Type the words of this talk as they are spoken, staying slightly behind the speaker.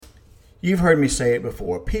You've heard me say it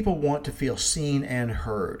before. People want to feel seen and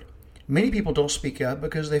heard. Many people don't speak up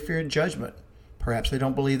because they fear judgment. Perhaps they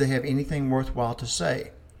don't believe they have anything worthwhile to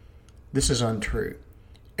say. This is untrue.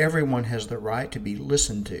 Everyone has the right to be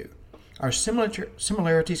listened to. Our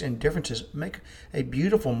similarities and differences make a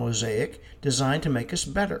beautiful mosaic designed to make us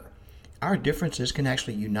better. Our differences can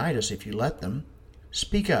actually unite us if you let them.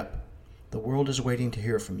 Speak up. The world is waiting to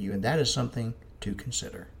hear from you, and that is something to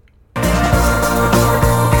consider.